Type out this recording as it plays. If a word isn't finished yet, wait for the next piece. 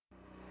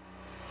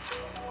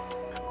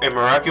A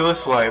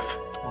miraculous life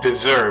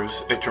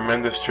deserves a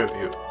tremendous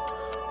tribute.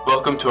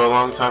 Welcome to A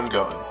Long Time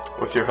Going,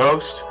 with your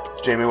host,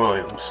 Jamie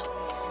Williams.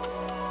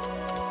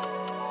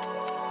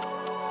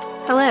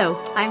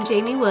 Hello, I'm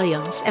Jamie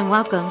Williams, and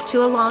welcome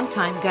to A Long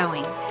Time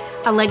Going,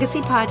 a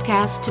legacy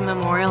podcast to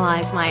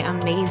memorialize my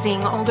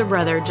amazing older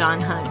brother,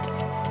 John Hunt.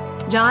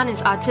 John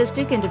is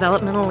autistic and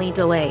developmentally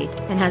delayed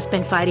and has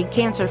been fighting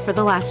cancer for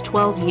the last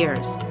 12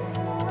 years.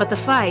 But the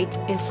fight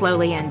is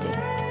slowly ending.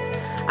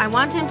 I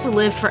want him to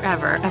live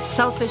forever, a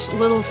selfish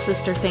little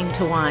sister thing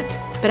to want.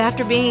 But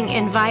after being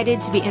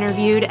invited to be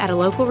interviewed at a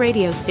local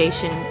radio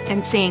station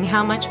and seeing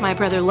how much my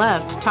brother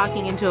loved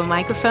talking into a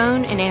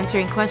microphone and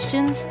answering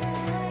questions,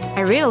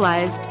 I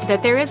realized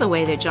that there is a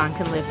way that John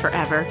can live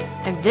forever,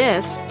 and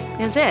this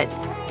is it.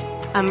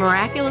 A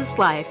miraculous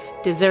life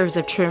deserves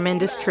a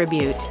tremendous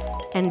tribute,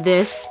 and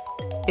this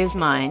is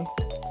mine.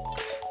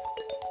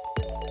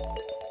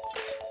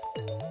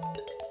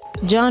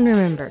 John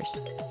remembers.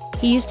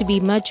 He used to be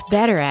much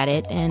better at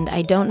it, and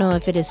I don't know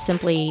if it is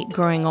simply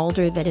growing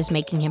older that is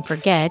making him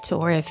forget,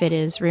 or if it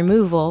is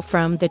removal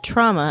from the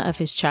trauma of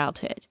his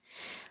childhood.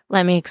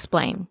 Let me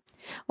explain.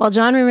 While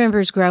John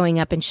remembers growing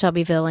up in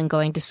Shelbyville and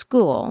going to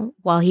school,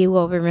 while he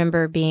will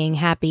remember being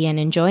happy and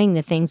enjoying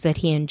the things that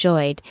he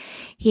enjoyed,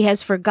 he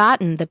has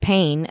forgotten the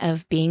pain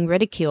of being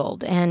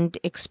ridiculed and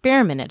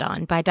experimented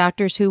on by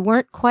doctors who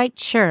weren't quite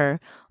sure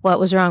what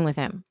was wrong with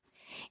him.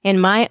 In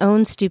my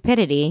own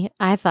stupidity,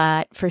 I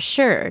thought for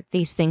sure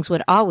these things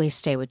would always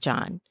stay with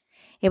John.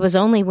 It was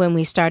only when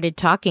we started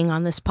talking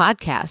on this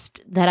podcast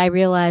that I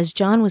realized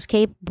John was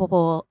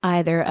capable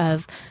either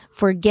of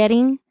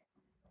forgetting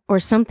or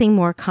something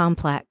more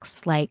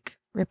complex, like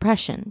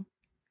repression.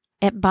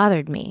 It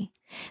bothered me.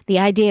 The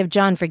idea of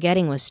John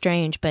forgetting was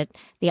strange, but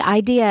the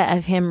idea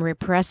of him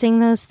repressing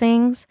those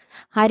things,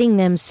 hiding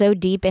them so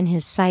deep in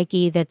his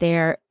psyche that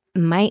there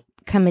might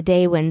come a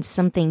day when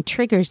something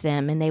triggers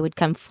them and they would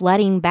come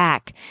flooding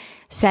back,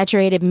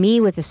 saturated me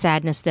with a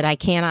sadness that I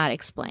cannot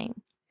explain.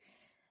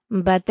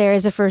 But there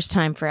is a first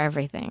time for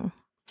everything.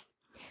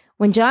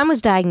 When John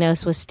was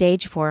diagnosed with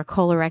stage 4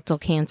 colorectal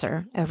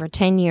cancer over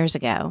 10 years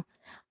ago,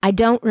 I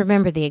don't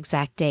remember the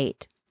exact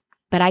date,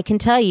 but I can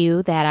tell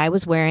you that I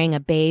was wearing a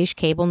beige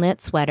cable knit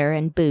sweater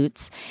and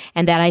boots,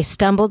 and that I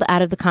stumbled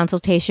out of the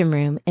consultation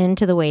room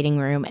into the waiting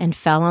room and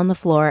fell on the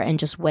floor and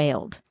just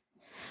wailed.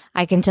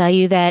 I can tell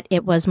you that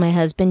it was my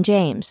husband,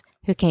 James,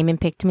 who came and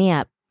picked me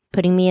up,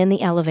 putting me in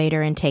the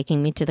elevator and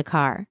taking me to the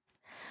car.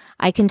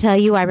 I can tell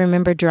you I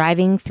remember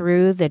driving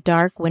through the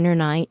dark winter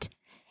night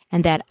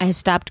and that I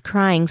stopped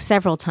crying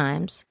several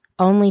times,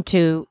 only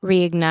to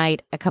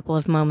reignite a couple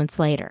of moments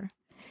later.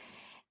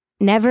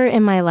 Never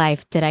in my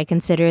life did I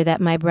consider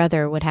that my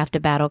brother would have to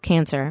battle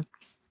cancer,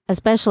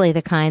 especially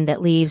the kind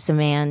that leaves a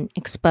man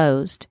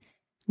exposed.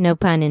 No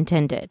pun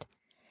intended.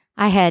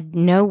 I had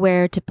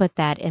nowhere to put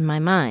that in my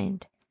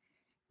mind.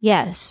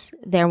 Yes,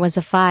 there was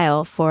a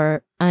file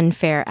for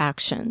unfair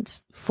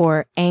actions,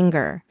 for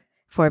anger,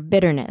 for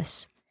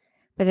bitterness,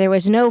 but there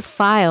was no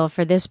file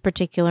for this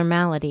particular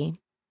malady.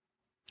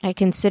 I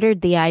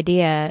considered the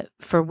idea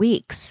for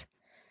weeks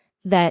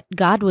that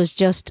God was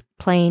just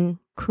plain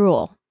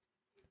cruel.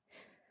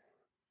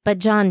 But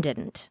John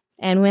didn't.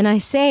 And when I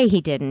say he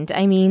didn't,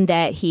 I mean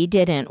that he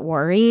didn't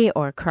worry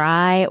or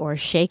cry or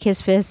shake his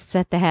fists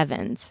at the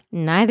heavens.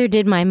 Neither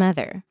did my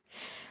mother.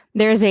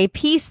 There is a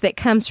peace that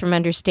comes from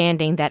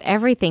understanding that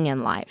everything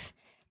in life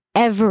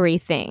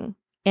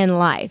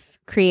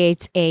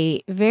creates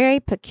a very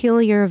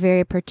peculiar,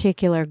 very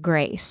particular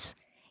grace,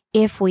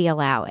 if we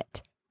allow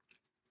it.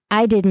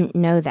 I didn't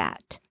know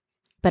that,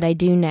 but I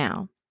do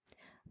now.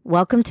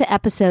 Welcome to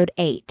episode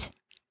 8.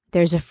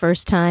 There's a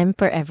first time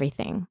for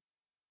everything.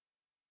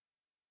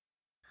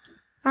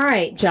 All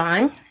right,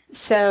 John.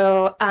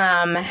 So,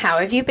 how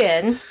have you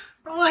been?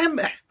 Well, I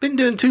haven't been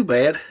doing too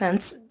bad.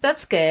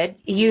 That's good.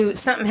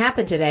 Something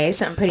happened today,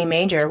 something pretty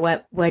major.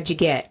 What'd you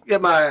get?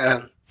 Got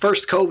my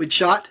first COVID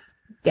shot.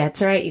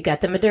 That's right. You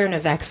got the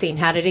Moderna vaccine.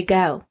 How did it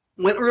go?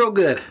 Went real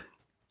good.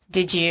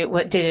 Did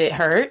it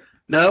hurt?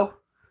 No.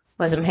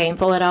 Wasn't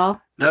painful at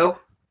all? No.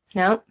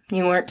 No?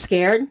 You weren't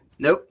scared?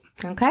 Nope.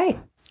 Okay.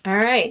 All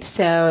right.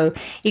 So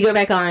you go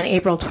back on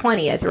April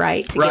 20th,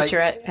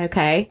 right?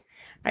 Okay.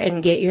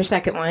 And get your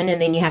second one,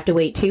 and then you have to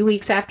wait 2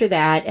 weeks after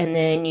that, and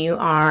then you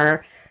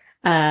are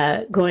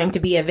going to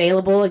be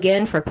available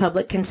again for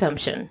public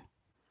consumption.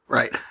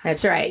 Right.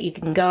 That's right. You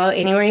can go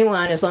anywhere you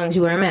want as long as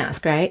you wear a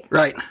mask, right?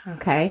 Right.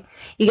 Okay.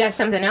 You got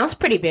something else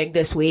pretty big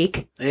this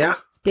week. Yeah.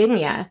 Didn't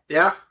ya?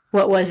 Yeah.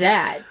 What was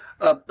that?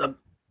 A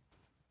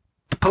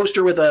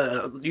poster with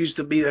used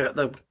to be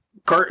the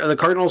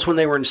Cardinals when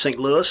they were in St.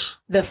 Louis.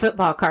 The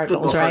football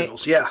Cardinals, right?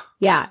 Cardinals, yeah.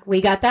 Yeah.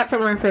 We got that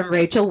from our friend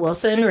Rachel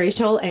Wilson.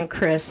 Rachel and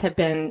Chris have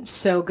been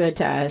so good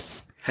to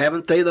us.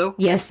 Haven't they, though?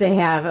 Yes, they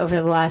have over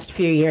the last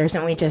few years,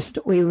 and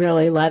we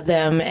really love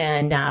them.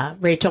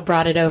 And Rachel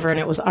brought it over, and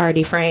it was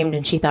already framed,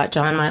 and she thought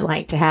John might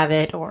like to have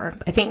it, or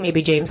I think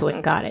maybe James went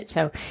and got it.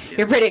 So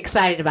You're pretty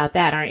excited about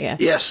that, aren't you?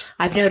 Yes.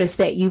 I've noticed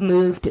that you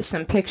moved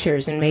some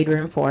pictures and made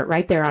room for it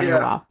right there on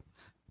your wall.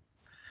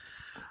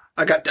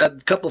 I got a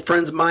couple of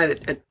friends of mine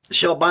at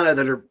Shelbina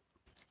that are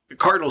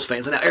Cardinals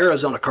fans. Now,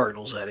 Arizona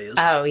Cardinals, that is.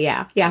 Oh,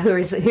 yeah. Yeah,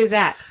 who's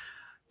that?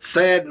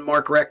 Thad and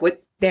Mark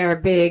Reckwit. They're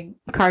big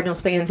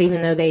Cardinals fans,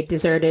 even though they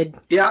deserted.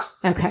 Yeah.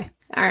 Okay.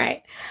 All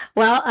right.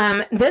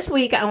 Well, this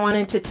week I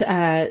wanted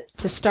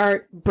to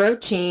start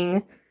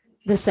broaching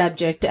the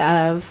subject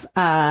of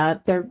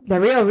the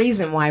real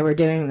reason why we're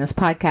doing this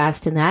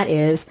podcast, and that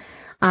is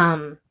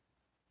none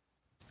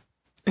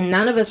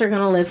of us are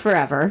going to live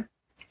forever.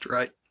 That's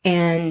right.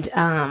 And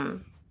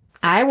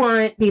I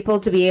want people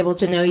to be able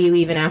to know you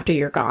even after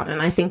you're gone,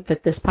 and I think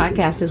that this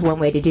podcast is one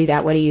way to do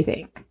that. What do you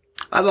think?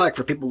 I'd like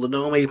for people to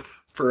know me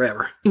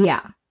forever.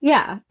 Yeah.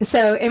 Yeah.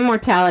 So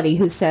immortality,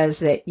 who says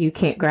that you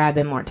can't grab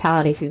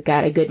immortality if you've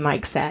got a good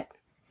mic set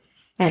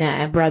and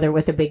a brother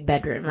with a big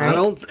bedroom, right? I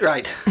don't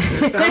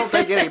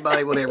think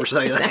anybody would ever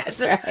say that.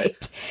 That's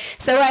right.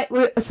 So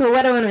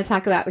what I want to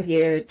talk about with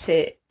you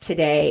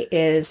today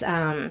is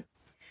I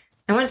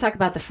want to talk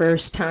about the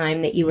first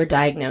time that you were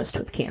diagnosed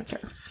with cancer.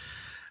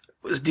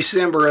 It was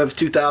December of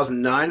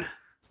 2009.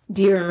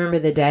 Do you remember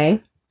the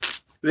day?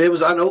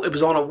 I know it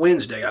was on a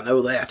Wednesday. I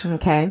know that.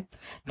 Okay.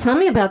 Tell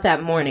me about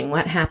that morning.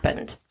 What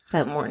happened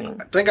that morning?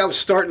 I think I was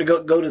starting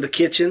to go to the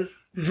kitchen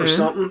for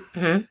something.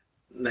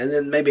 Mm-hmm. And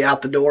then maybe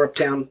out the door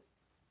uptown.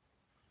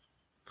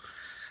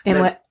 And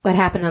then, what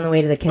happened on the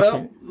way to the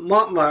kitchen?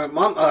 Well, my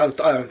mom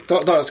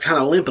thought I was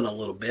kind of limping a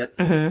little bit.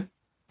 Mm-hmm.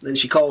 Then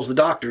she calls the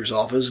doctor's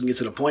office and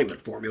gets an appointment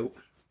for me.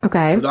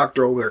 Okay. The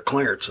doctor over there,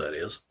 Clarence, that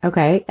is.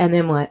 Okay. And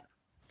then what?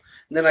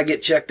 And then I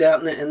get checked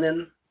out, and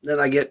then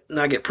I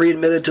get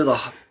pre-admitted to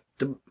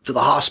the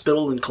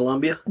hospital in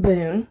Columbia.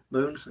 Boone.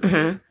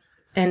 Mm-hmm.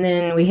 And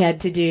then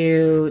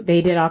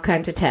they did all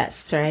kinds of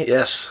tests, right?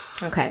 Yes.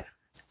 Okay.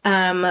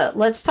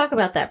 Let's talk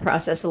about that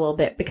process a little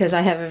bit, because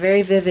I have a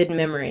very vivid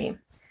memory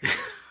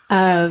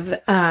of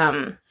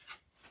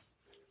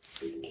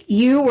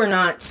you were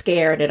not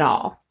scared at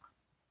all.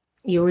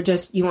 You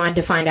wanted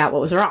to find out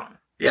what was wrong.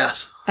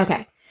 Yes.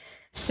 Okay.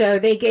 So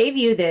they gave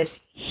you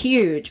this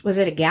huge, was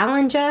it a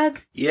gallon jug?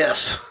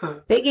 Yes.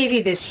 They gave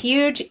you this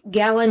huge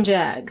gallon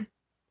jug.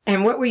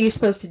 And what were you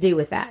supposed to do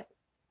with that?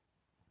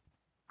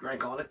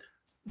 Drink on it.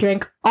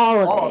 Drink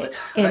all of it.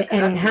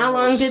 And how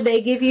long did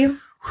they give you?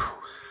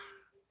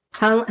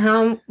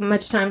 How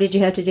much time did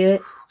you have to do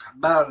it?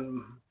 About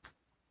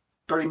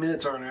 30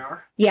 minutes or an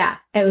hour. Yeah,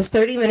 it was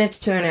 30 minutes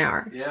to an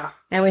hour. Yeah.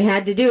 And we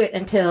had to do it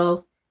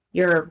until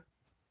your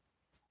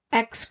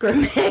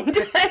excrement. He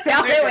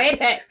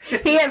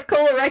has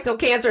colorectal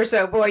cancer,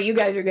 so boy, you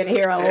guys are going to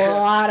hear a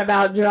lot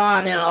about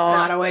John in a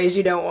lot of ways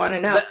you don't want to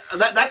know.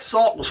 That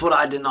salt was what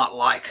I did not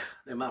like.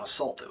 The amount of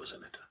salt that was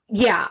in it.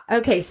 Yeah.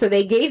 Okay. So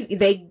they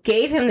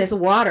gave him this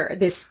water,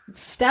 this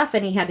stuff,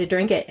 and he had to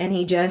drink it, and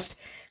he just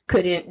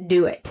couldn't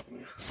do it.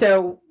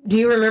 So, do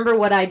you remember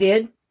what I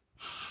did?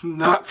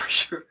 Not for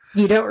sure.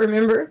 You don't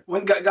remember?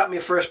 When got me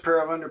a fresh pair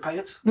of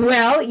underpants?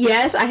 Well,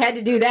 yes, I had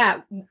to do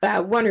that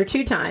one or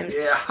two times.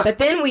 Yeah. But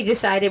then we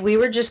decided we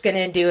were just going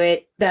to do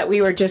it, that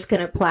we were just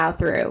going to plow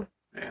through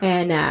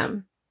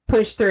and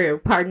push through.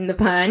 Pardon the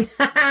pun.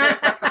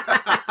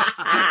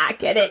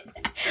 Get it?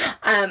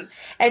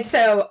 And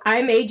so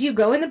I made you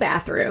go in the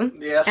bathroom.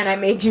 Yes. And I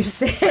made you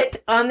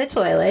sit on the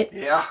toilet.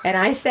 Yeah. And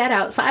I sat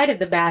outside of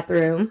the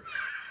bathroom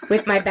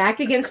with my back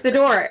against the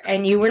door,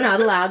 and you were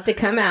not allowed to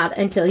come out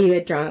until you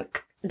had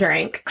drank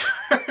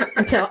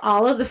until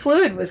all of the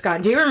fluid was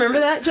gone. Do you remember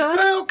that, John?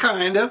 Well,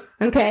 kind of.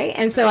 Okay,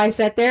 and so I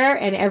sat there,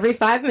 and every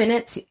 5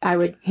 minutes I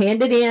would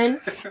hand it in,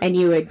 and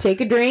you would take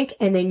a drink,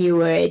 and then you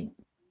would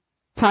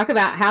talk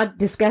about how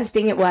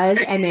disgusting it was,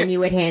 and then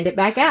you would hand it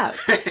back out.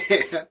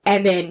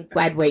 And then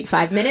I'd wait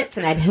 5 minutes,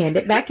 and I'd hand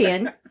it back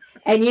in.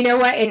 And you know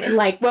what? And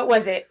what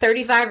was it,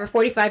 35 or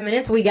 45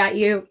 minutes, we got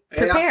you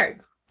prepared.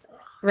 Yeah.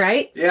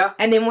 Right? Yeah.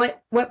 And then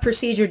what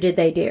procedure did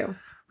they do?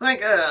 I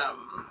think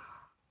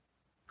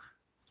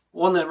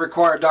one that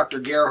required Dr.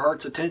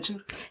 Gerhardt's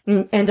attention.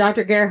 And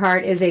Dr.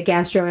 Gerhardt is a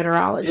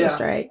gastroenterologist,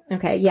 right?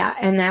 Okay, yeah.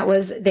 And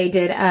they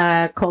did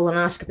a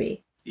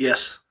colonoscopy.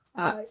 Yes.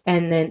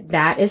 And then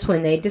that is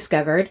when they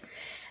discovered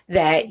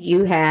that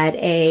you had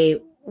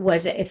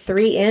was it a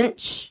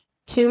 3-inch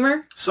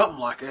tumor? Something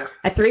like that.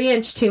 A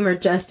 3-inch tumor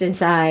just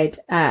inside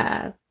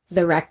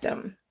the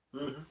rectum.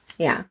 Mm-hmm.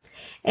 Yeah.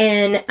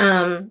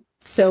 And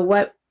so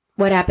what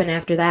happened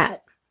after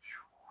that?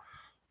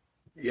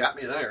 You got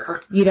me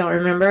there. You don't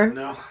remember?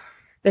 No.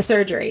 The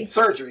surgery.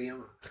 Surgery.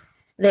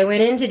 They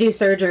went in to do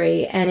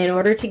surgery, and in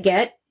order to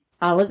get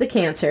all of the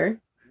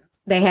cancer,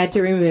 they had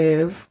to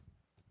remove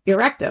your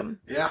rectum.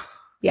 Yeah.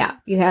 Yeah.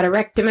 You had a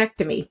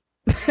rectomectomy.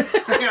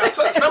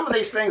 Some of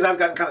these things I've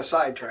gotten kind of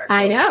sidetracked.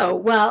 I know.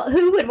 Well,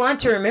 who would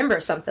want to remember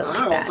something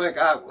like that? I don't think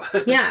I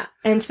would. Yeah.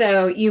 And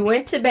so you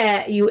went to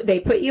bed, they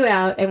put you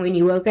out, and when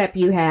you woke up,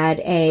 you had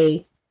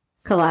a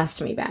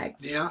colostomy bag.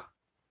 Yeah.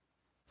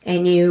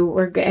 And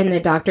and the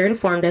doctor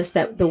informed us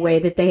that the way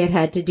that they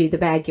had to do the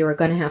bag, you were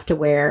going to have to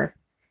wear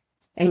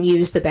and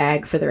use the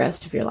bag for the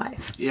rest of your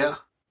life. Yeah.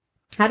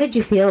 How did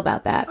you feel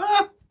about that?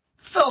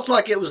 Felt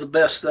like it was the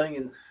best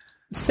thing.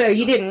 So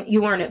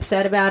you weren't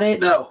upset about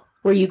it? No.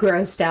 Were you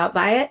grossed out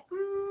by it?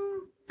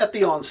 At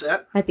the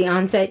onset. At the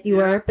onset you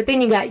were, but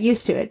then you got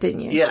used to it,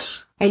 didn't you?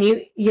 Yes. And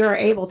you're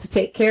able to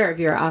take care of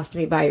your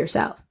ostomy by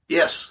yourself.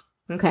 Yes.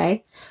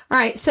 Okay. All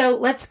right. So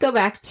let's go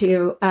back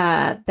to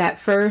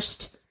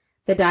the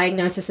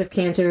diagnosis of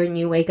cancer, and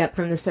you wake up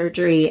from the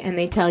surgery and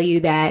they tell you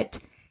that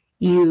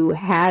you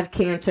have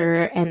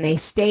cancer and they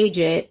stage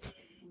it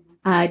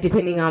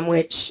depending on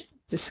which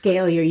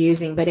scale you're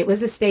using, but it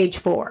was a stage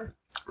 4.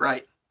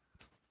 Right.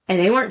 And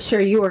they weren't sure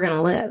you were going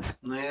to live.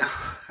 Yeah,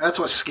 that's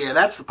what's scary.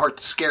 That's the part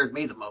that scared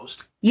me the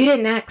most. You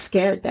didn't act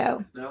scared,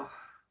 though. No.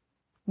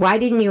 Why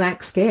didn't you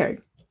act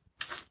scared?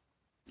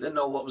 Didn't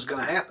know what was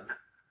going to happen.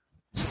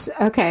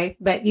 Okay,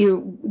 but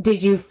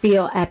did you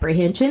feel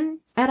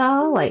apprehension at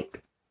all?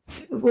 Like,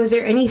 was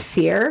there any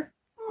fear?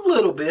 A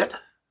little bit.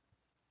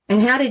 And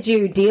how did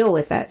you deal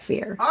with that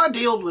fear? I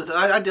dealt with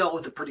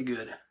it pretty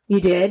good. You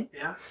did?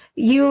 Yeah.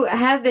 You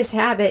have this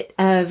habit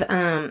of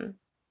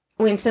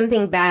when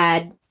something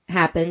bad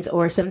happens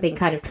or something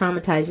kind of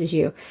traumatizes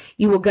you,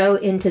 you will go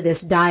into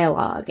this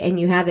dialogue and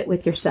you have it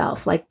with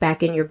yourself. Like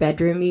back in your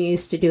bedroom, you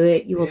used to do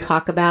it. You will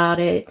talk about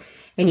it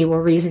and you will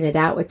reason it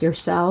out with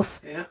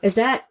yourself. Yeah. Is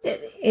that,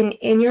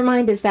 in your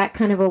mind, is that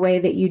kind of a way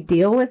that you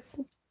deal with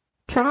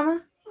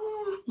trauma?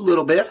 A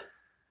little bit.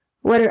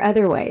 What are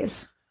other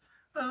ways?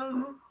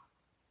 Kind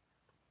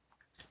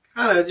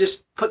of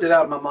just putting it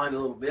out of my mind a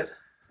little bit.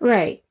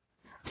 Right.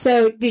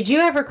 So did you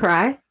ever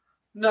cry?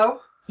 No.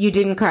 You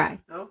didn't cry?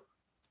 No.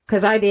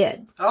 Because I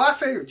did. Oh, I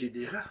figured you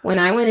did. When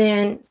I went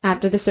in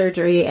after the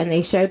surgery and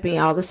they showed me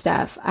all the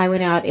stuff, I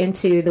went out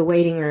into the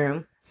waiting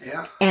room.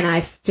 Yeah. And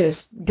I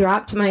just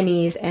dropped to my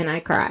knees and I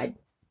cried.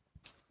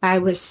 I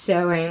was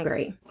so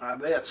angry. I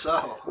bet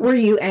so. Were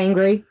you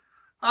angry?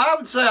 I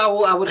would say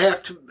I would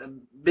have to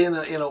been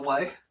in a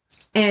way.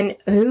 And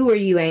who were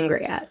you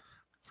angry at?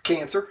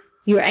 Cancer.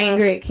 You were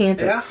angry at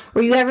cancer. Yeah.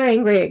 Were you ever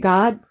angry at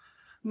God?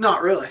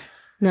 Not really.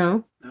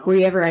 No? No. Were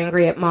you ever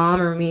angry at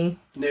Mom or me?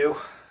 No.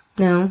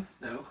 No?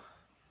 No.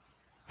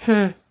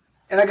 And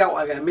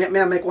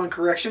may I make one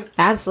correction?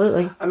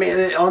 Absolutely. I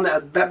mean, on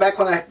back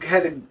when I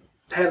had to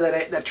have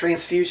that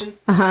transfusion,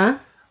 Uh-huh.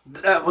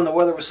 when the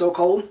weather was so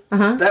cold,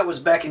 Uh-huh. that was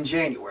back in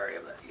January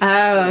of that year.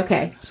 Oh,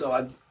 okay. So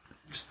I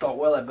just thought,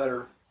 well, I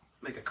better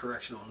make a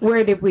correction on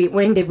that.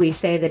 When did we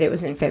say that it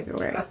was in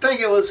February? I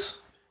think it was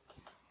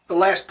the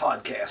last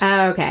podcast.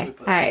 Oh, okay.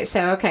 All right.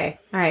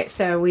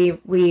 So we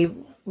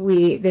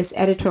this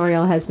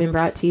editorial has been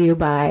brought to you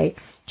by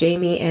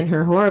Jamie and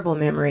her horrible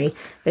memory.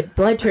 The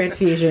blood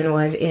transfusion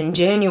was in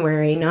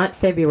January, not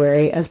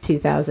February of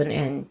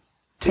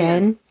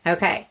 2010.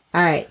 Okay.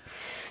 All right.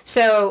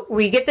 So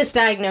we get this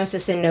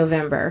diagnosis in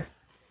November.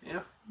 Yeah.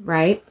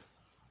 Right?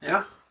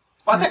 Yeah.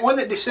 Well, I think,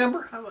 wasn't it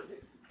December?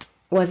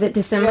 Was it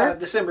December? Yeah,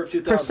 December of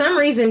 2000. For some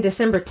reason,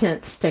 December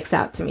 10th sticks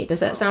out to me. Does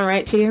that sound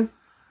right to you?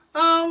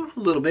 A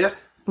little bit.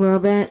 A little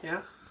bit?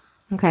 Yeah.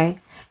 Okay.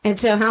 And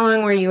so how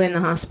long were you in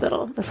the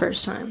hospital the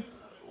first time?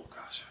 Oh,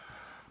 gosh.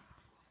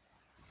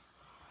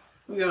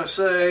 I'm going to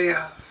say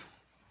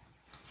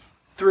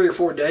 3 or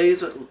 4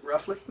 days,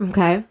 roughly.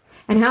 Okay.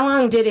 And how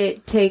long did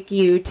it take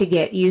you to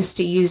get used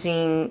to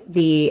using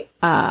the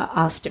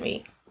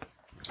ostomy?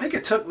 I think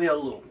it took me a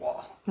little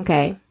while.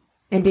 Okay.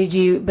 And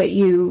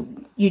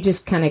you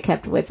just kind of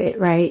kept with it,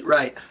 right?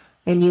 Right.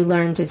 And you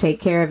learned to take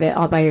care of it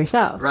all by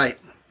yourself. Right.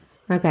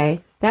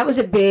 Okay. That was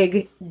a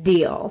big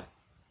deal.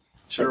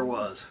 Sure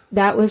was.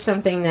 That was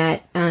something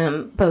that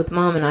both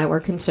Mom and I were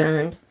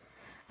concerned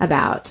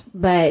about.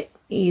 But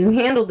you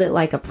handled it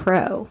like a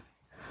pro.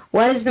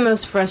 What is the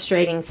most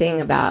frustrating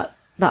thing about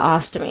the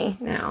ostomy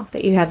now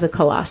that you have the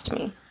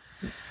colostomy?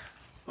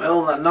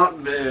 Well, not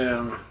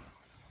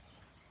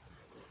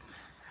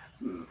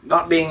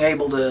being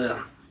able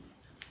to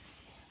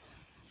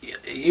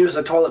use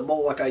a toilet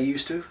bowl like I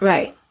used to.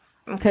 Right.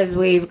 Because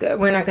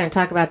we're not going to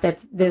talk about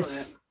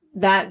this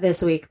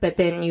week, but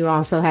then you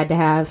also had to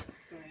have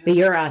the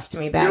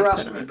urostomy bag.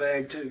 Urostomy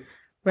bag too.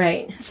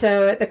 Right.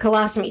 So the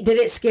colostomy, did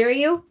it scare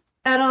you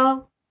at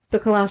all? The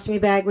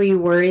colostomy bag, were you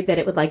worried that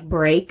it would like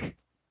break?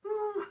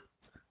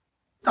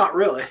 Not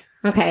really.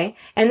 Okay.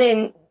 And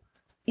then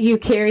you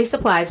carry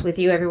supplies with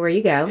you everywhere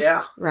you go.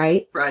 Yeah.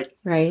 Right? Right.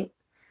 Right.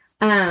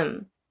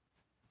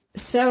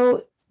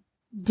 So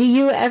do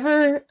you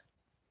ever,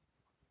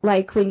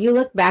 like when you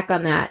look back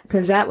on that,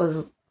 because that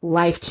was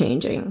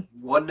life-changing.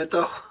 Wasn't it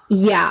though?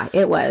 Yeah,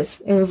 it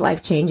was. It was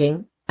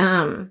life-changing.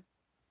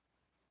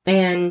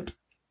 And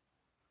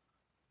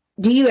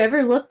do you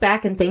ever look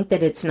back and think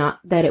that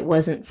it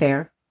wasn't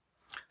fair?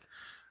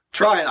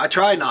 I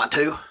try not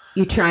to.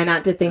 You try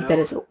not to think that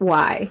it's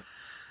why?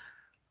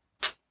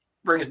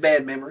 Brings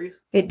bad memories.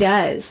 It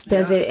does.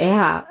 Does it?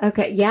 Yeah.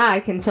 Okay. Yeah,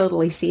 I can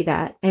totally see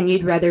that. And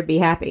you'd rather be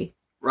happy.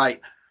 Right.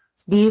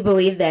 Do you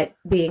believe that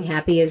being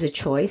happy is a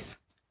choice?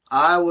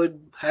 I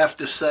would have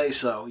to say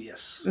so,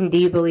 yes. And do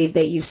you believe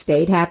that you've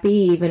stayed happy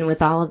even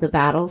with all of the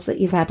battles that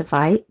you've had to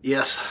fight?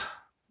 Yes.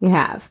 You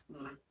have.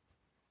 Mm-hmm.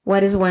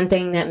 What is one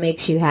thing that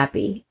makes you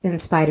happy in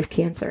spite of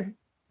cancer?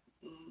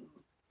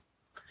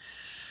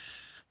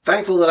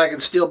 Thankful that I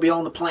can still be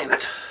on the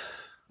planet.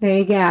 There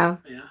you go.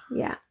 Yeah.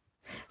 Yeah.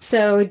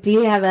 So, do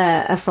you have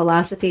a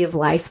philosophy of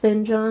life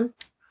then, John?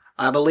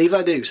 I believe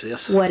I do,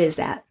 sis. What is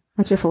that?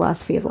 What's your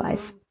philosophy of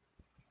life?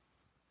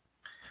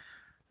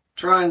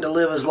 Trying to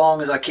live as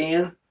long as I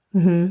can.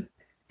 Mm-hmm.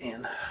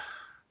 And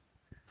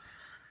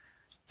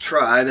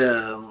try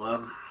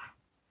to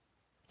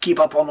keep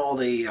up on all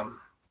the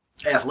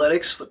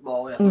athletics,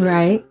 football athletics.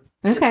 Right.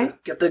 Okay.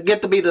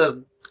 Get to be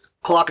the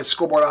clock and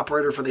scoreboard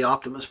operator for the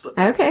Optimus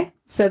football. Okay.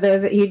 So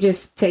you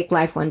just take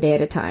life one day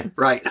at a time.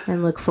 Right.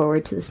 And look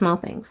forward to the small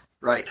things.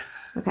 Right.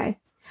 Okay.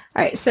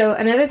 All right. So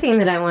another thing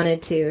that I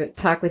wanted to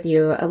talk with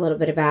you a little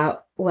bit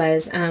about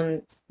is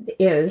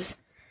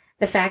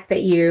the fact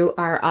that you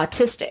are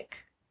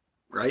autistic.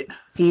 Right.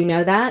 Do you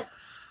know that?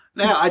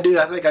 Now I do.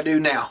 I think I do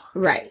now.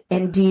 Right.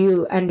 And do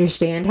you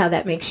understand how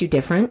that makes you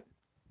different?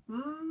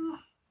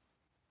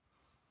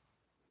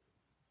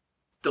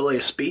 Delay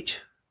of speech.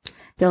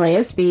 Delay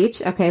of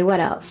speech. Okay. What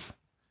else?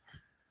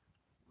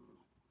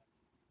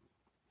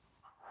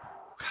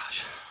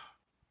 Gosh,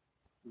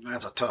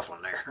 that's a tough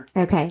one there.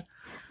 Okay.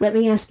 Let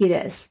me ask you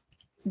this.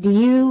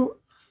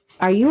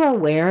 Are you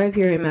aware of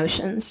your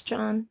emotions,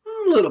 John?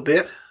 A little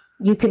bit.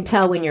 You can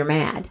tell when you're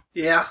mad.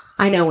 Yeah.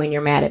 I know when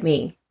you're mad at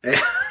me.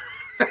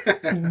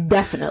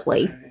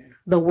 Definitely.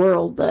 The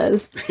world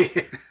does.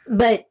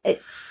 But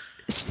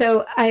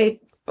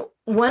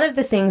one of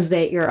the things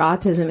that your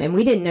autism, and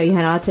we didn't know you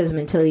had autism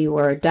until you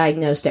were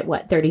diagnosed at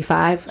what,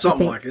 35?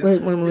 Something like it.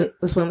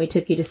 When we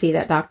took you to see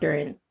that doctor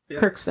in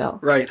Kirksville.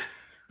 Right.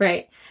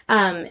 Right.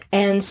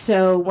 And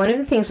so one of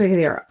the things with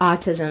your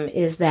autism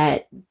is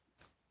that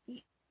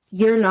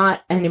you're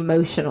not an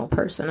emotional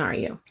person, are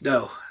you?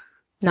 No.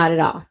 Not at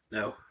all.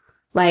 No.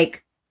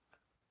 Like,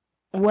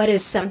 what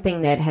is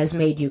something that has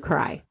made you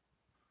cry?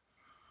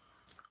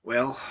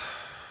 Well,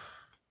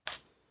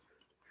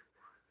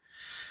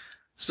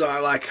 so I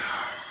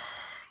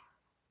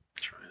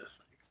trying to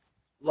think.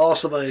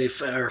 Loss of a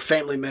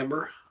family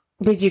member.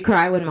 Did you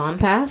cry when Mom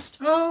passed?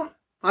 Oh,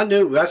 I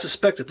knew. I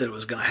suspected that it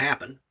was going to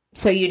happen.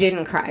 So you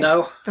didn't cry?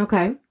 No.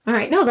 Okay. All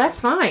right. No, that's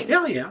fine.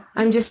 Yeah.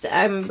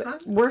 I'm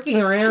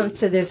working around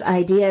to this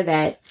idea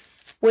that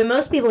when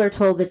most people are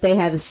told that they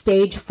have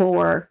stage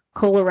 4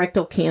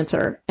 colorectal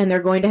cancer and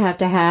they're going to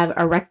have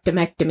a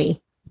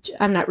rectomectomy,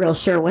 I'm not real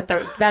sure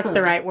that's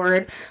the right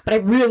word, but I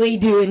really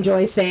do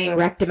enjoy saying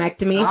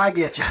rectomectomy. I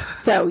get you.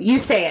 So you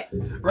say it.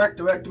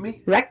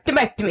 Rectomectomy?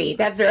 Rectomectomy.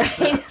 That's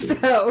right.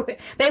 So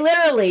they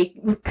literally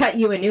cut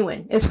you a new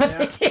one is what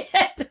they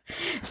did.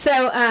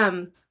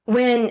 So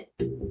when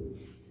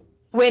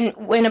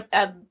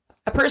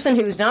a person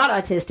who's not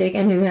autistic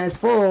and who has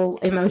full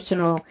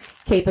emotional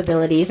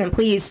capabilities, and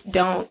please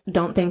don't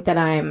think that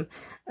I'm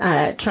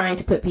trying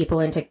to put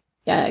people into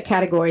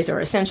categories or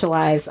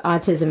essentialize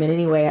autism in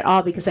any way at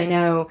all, because I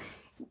know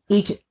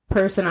each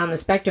person on the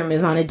spectrum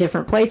is on a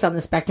different place on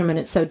the spectrum and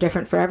it's so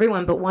different for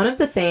everyone. But one of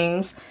the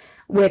things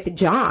with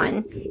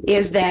John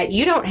is that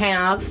you don't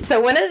have, so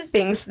one of the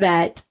things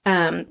that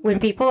when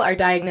people are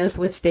diagnosed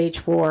with stage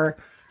 4,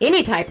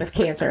 any type of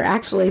cancer,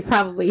 actually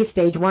probably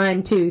stage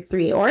 1, 2,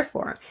 3, or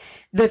 4,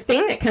 the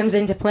thing that comes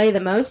into play the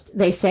most,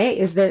 they say,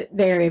 is that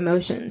their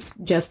emotions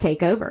just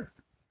take over.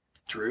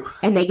 True.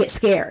 And they get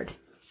scared.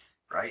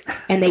 Right.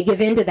 And they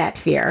give in to that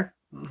fear.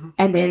 Mm-hmm.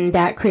 And then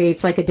that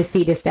creates like a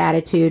defeatist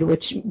attitude,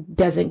 which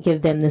doesn't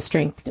give them the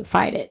strength to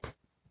fight it.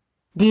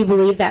 Do you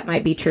believe that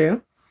might be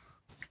true?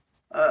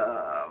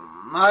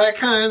 I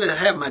kind of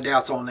have my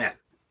doubts on that.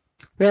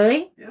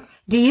 Really? Yeah.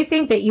 Do you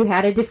think that you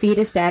had a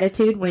defeatist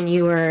attitude when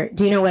you were...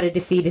 Do you know what a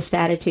defeatist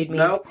attitude means?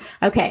 No.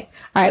 Okay.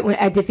 All right.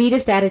 A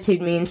defeatist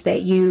attitude means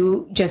that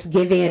you just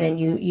give in and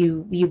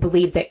you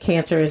believe that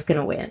cancer is going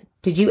to win.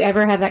 Did you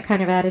ever have that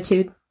kind of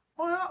attitude?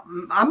 Well,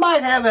 I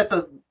might have at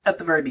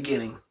the very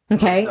beginning.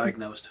 Okay. I was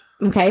diagnosed.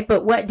 Okay,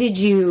 but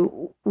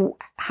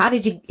how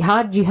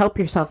did you help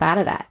yourself out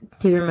of that?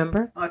 Do you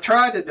remember? I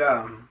tried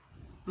to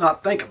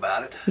not think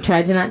about it. You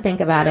tried to not think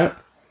about it,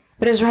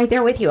 but it was right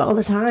there with you all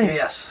the time.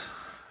 Yes.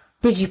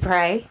 Did you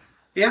pray?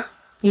 Yeah.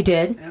 You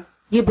did? Yeah.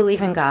 Do you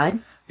believe in God?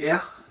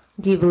 Yeah.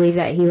 Do you believe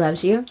that He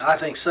loves you? I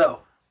think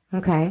so.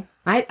 Okay.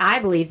 I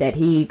believe that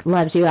He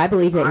loves you. I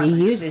believe that He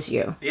uses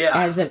you. Yeah.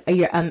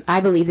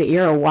 I believe that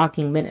you're a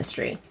walking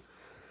ministry.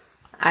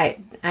 I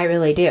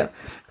really do.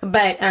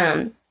 But,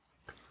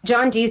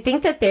 John, do you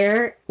think that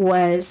there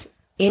was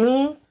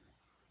any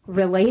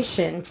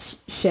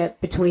relationship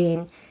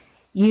between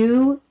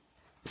you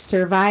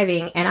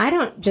surviving, and I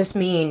don't just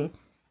mean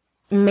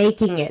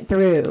making it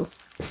through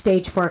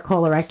stage 4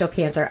 colorectal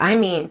cancer. I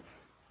mean,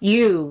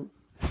 you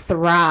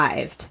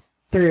thrived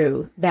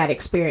through that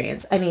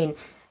experience. I mean,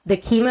 the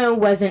chemo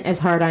wasn't as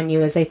hard on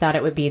you as they thought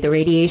it would be. The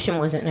radiation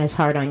wasn't as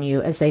hard on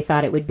you as they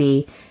thought it would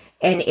be.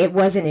 And it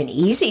wasn't an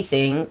easy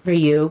thing for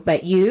you,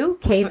 but you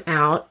came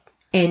out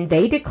and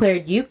they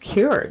declared you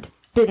cured,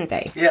 didn't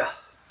they? Yeah.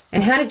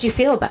 And how did you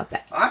feel about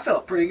that? I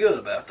felt pretty good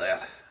about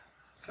that.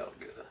 Felt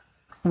good.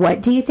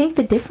 What do you think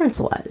the difference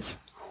was?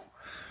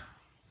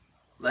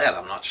 That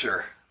I'm not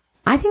sure.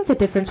 I think the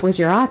difference was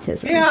your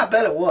autism. Yeah, I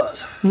bet it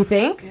was. You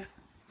think?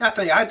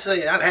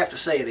 I'd have to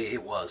say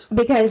it was.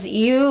 Because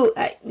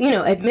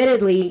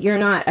admittedly, you're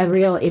not a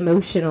real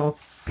emotional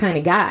kind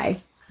of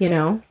guy,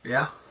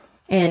 Yeah.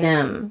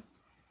 And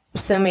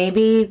so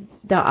maybe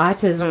the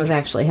autism was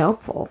actually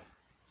helpful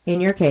in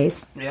your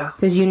case. Yeah.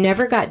 Because you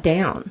never got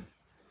down,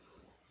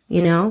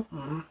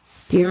 Mm-hmm.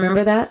 Do you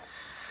remember that?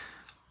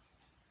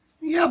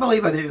 Yeah, I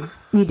believe I do.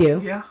 You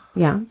do? Yeah.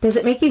 Yeah. Does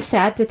it make you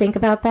sad to think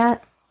about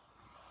that?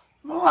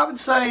 Well, I would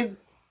say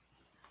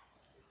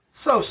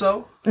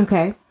so.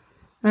 Okay.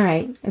 All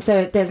right. So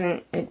it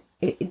doesn't...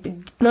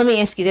 let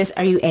me ask you this.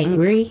 Are you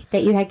angry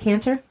that you had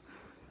cancer?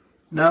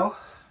 No.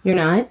 You're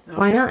not? No.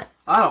 Why not?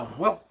 I don't.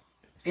 Well,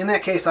 in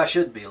that case, I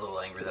should be a little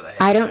angry that I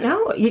had I don't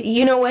know.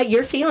 You know what?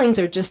 Your feelings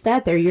are just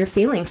that. They're your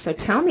feelings. So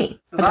tell me.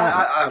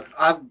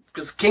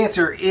 Because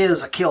cancer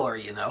is a killer,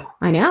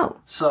 I know.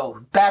 So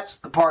that's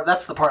the part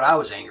I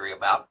was angry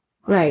about.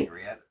 Right.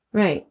 Angry at.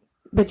 Right.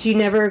 But you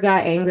never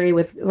got angry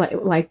with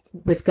like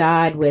with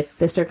God, with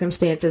the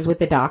circumstances, with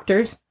the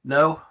doctors?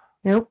 No.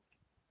 Nope.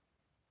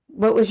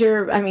 What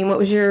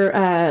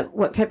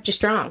kept you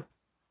strong?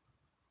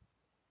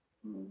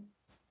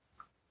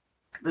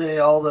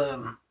 All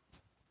the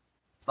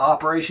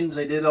operations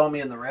they did on me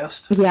and the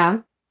rest.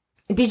 Yeah.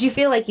 Did you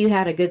feel like you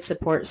had a good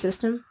support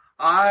system?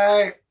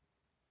 I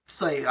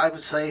would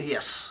say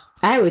yes.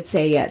 I would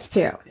say yes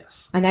too.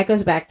 Yes. And that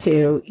goes back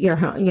to your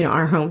home,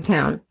 our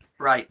hometown.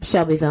 Right.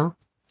 Shelbyville.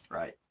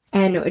 Right.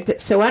 And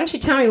so why don't you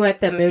tell me what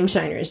the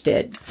Moonshiners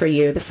did for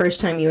you the first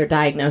time you were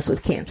diagnosed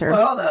with cancer?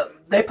 Well,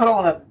 they put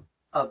on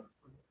a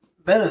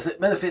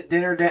benefit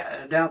dinner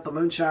down at the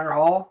Moonshiner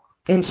Hall.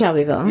 In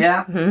Shelbyville.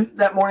 Yeah. Mm-hmm.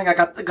 That morning I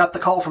got the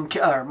call from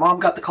Mom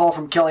got the call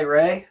from Kelly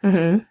Ray.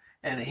 Mm-hmm.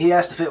 And he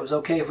asked if it was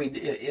okay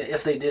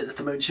if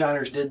the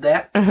Moonshiners did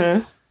that.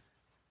 Mm-hmm.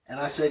 And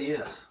I said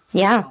yes.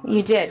 Yeah,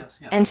 you did. Yes,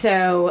 yeah. And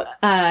so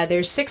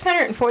there's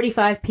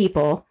 645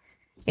 people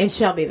in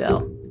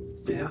Shelbyville.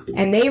 Yeah.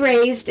 And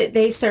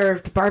they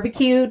served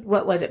barbecued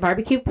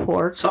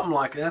pork. Something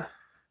like that.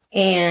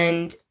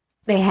 And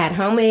they had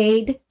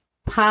homemade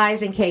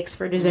pies and cakes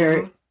for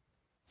dessert. Mm-hmm.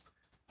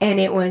 And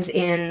it was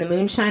in the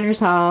Moonshiners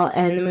Hall,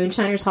 and the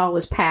Moonshiners Hall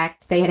was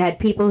packed. They had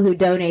people who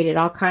donated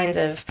all kinds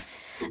of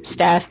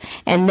stuff,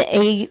 and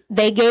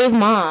they gave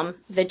Mom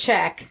the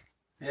check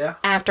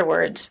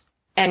afterwards,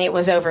 and it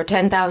was over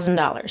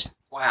 $10,000.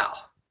 Wow.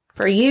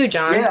 For you,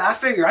 John. Yeah,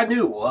 I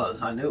knew it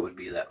was. I knew it would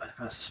be that much.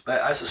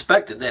 I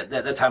suspected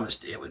that time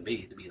it would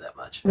be that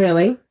much.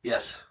 Really?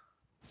 Yes.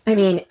 I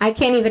mean, I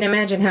can't even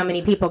imagine how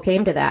many people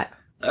came to that.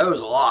 There was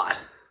a lot.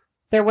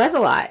 There was a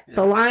lot. Yeah.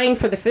 The line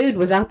for the food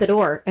was out the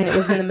door, and it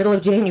was in the middle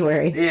of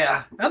January.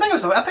 Yeah, I think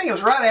it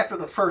was right after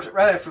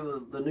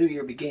the new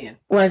year began.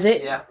 Was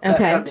it? Yeah. Okay. That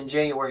would have been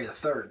January the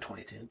 3rd,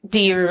 2010. Do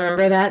you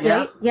remember that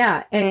date?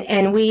 Yeah.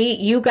 And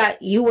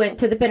you went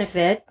to the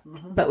benefit,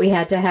 mm-hmm. but we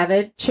had to have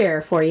a chair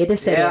for you to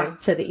sit in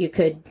so that you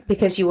could,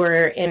 because you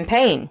were in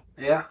pain.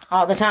 Yeah.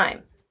 All the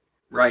time.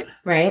 Right.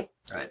 Right.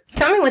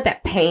 Tell me what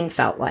that pain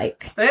felt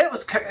like. It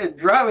was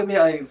driving me.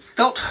 I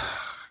felt.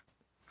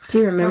 Do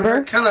you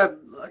remember? Kind of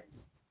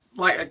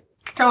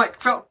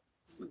felt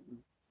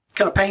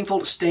kind of painful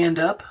to stand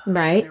up.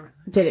 Right.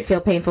 Did it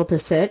feel painful to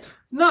sit?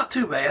 Not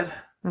too bad.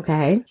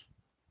 Okay.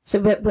 So,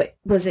 but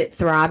was it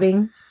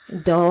throbbing,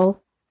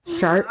 dull,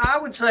 sharp? I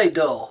would say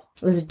dull.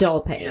 It was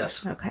dull pain.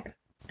 Yes. Okay.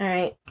 All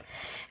right.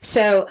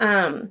 So,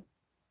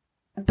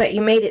 but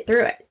you made it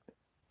through it.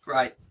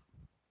 Right.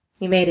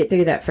 You made it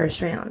through that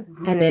first round.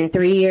 Mm-hmm. And then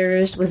 3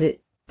 years, was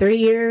it 3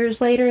 years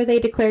later they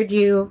declared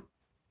you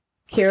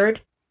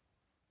cured?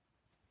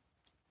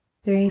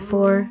 3,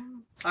 4?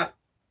 I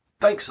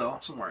think so,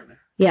 somewhere in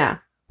there. Yeah,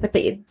 but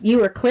you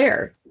were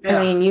clear. Yeah.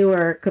 I mean, you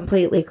were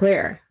completely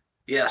clear.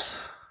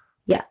 Yes.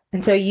 Yeah,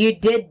 and so you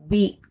did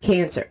beat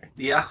cancer.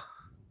 Yeah.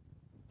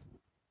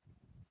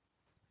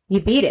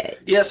 You beat it.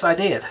 Yes, I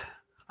did.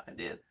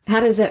 How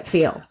does that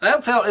feel?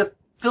 It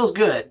feels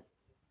good.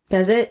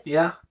 Does it?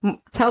 Yeah.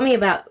 Tell me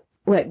about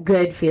what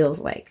good feels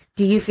like.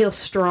 Do you feel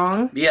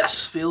strong?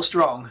 Yes, feel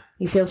strong.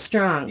 You feel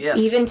strong? Yes.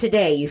 Even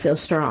today, you feel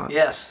strong?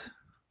 Yes.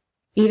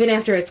 Even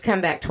after it's come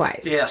back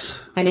twice? Yes.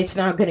 And it's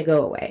not going to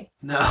go away?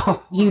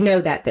 No. You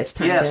know that this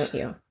time, yes. Don't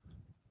you?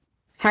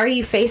 How are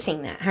you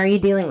facing that? How are you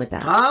dealing with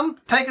that? I'm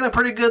taking it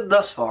pretty good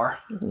thus far.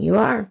 You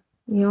are.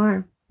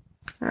 All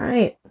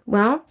right.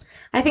 Well,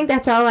 I think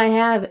that's all I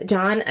have,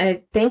 John.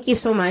 Thank you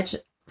so much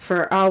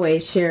for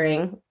always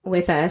sharing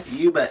with us.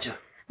 You betcha.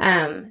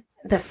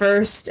 The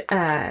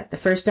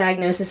first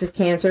diagnosis of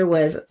cancer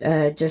was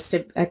just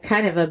a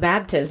kind of a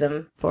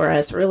baptism for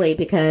us, really,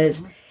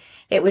 because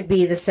it would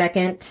be the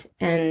second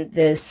and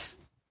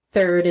this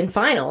third and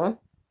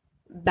final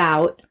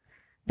bout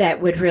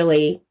that would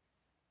really,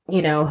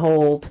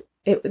 hold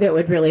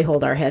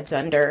our heads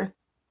under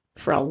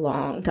for a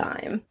long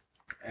time.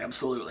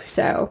 Absolutely.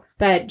 So,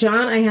 but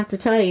John, I have to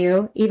tell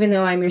you, even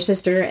though I'm your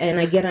sister and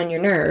I get on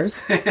your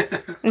nerves,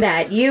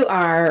 that you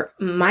are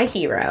my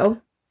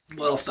hero.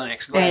 Well,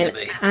 thanks. Glad to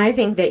be. I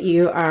think that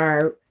you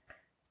are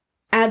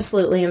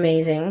absolutely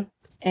amazing.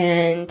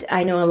 And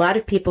I know a lot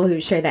of people who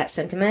share that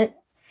sentiment.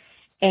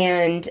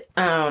 And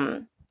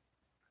I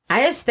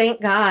I just thank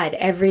God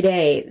every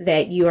day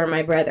that you are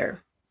my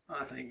brother.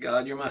 I thank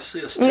God you're my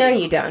sister. No,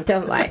 you don't.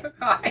 Don't lie.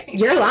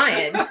 You're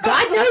lying.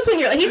 God knows when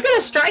he's going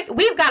to strike.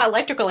 We've got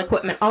electrical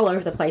equipment all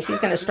over the place. He's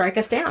going to strike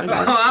us down.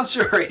 Oh, I'm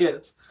sure he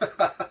is.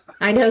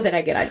 I know that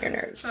I get on your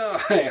nerves.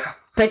 Oh, yeah.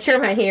 But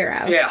you're my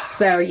hero. Yeah.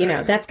 So,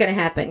 that's going to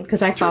happen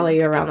because I follow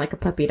you around like a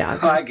puppy dog.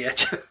 Oh, I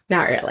get you.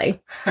 Not really.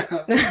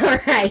 All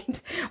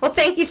right. Well,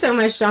 thank you so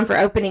much, John, for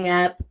opening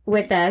up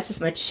with us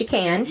as much as you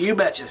can. You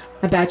betcha.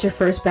 About your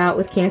first bout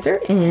with cancer.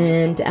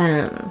 And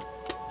it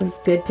was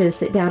good to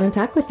sit down and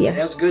talk with you. It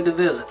was good to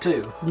visit,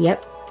 too.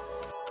 Yep.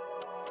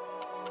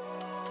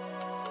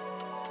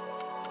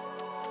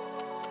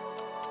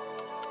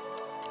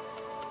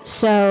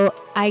 So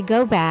I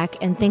go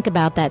back and think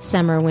about that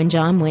summer when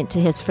John went to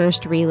his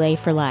first Relay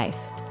for Life.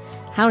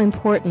 How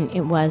important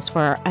it was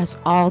for us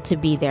all to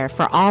be there,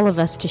 for all of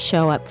us to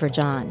show up for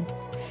John.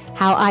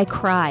 How I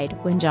cried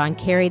when John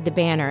carried the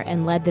banner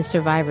and led the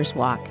survivors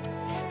walk.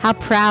 How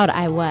proud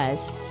I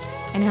was,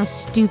 and how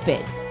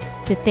stupid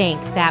to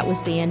think that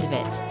was the end of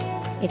it.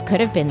 It could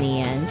have been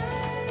the end.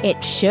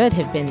 It should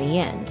have been the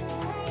end.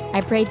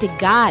 I prayed to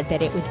God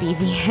that it would be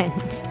the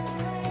end.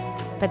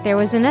 But there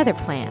was another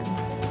plan.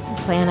 A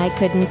plan I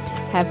couldn't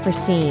have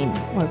foreseen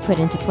or put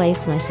into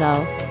place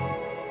myself.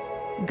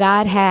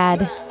 God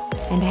had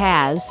and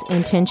has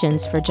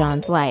intentions for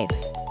John's life.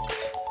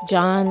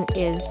 John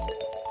is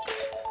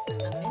a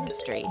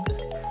ministry.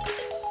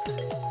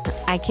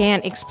 I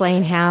can't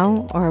explain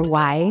how or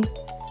why,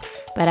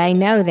 but I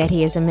know that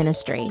he is a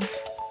ministry.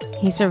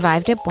 He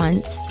survived it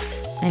once,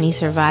 and he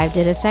survived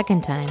it a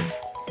second time.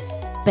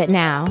 But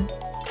now,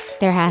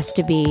 there has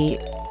to be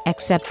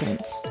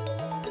acceptance.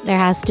 There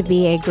has to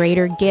be a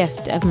greater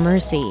gift of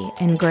mercy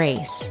and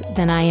grace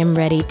than I am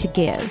ready to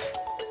give.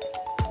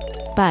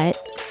 But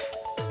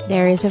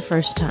there is a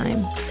first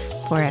time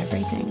for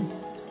everything.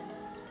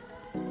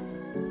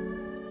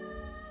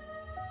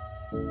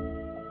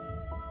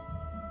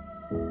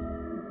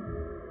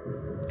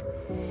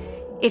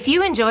 If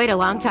you enjoyed A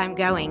Long Time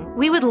Going,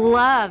 we would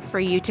love for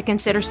you to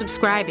consider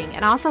subscribing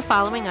and also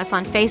following us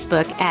on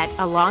Facebook at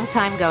A Long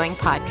Time Going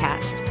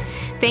Podcast.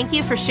 Thank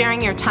you for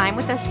sharing your time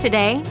with us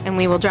today, and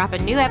we will drop a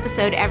new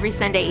episode every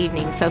Sunday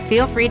evening, so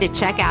feel free to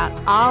check out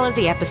all of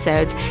the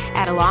episodes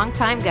at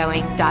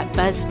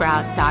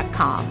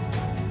alongtimegoing.buzzsprout.com.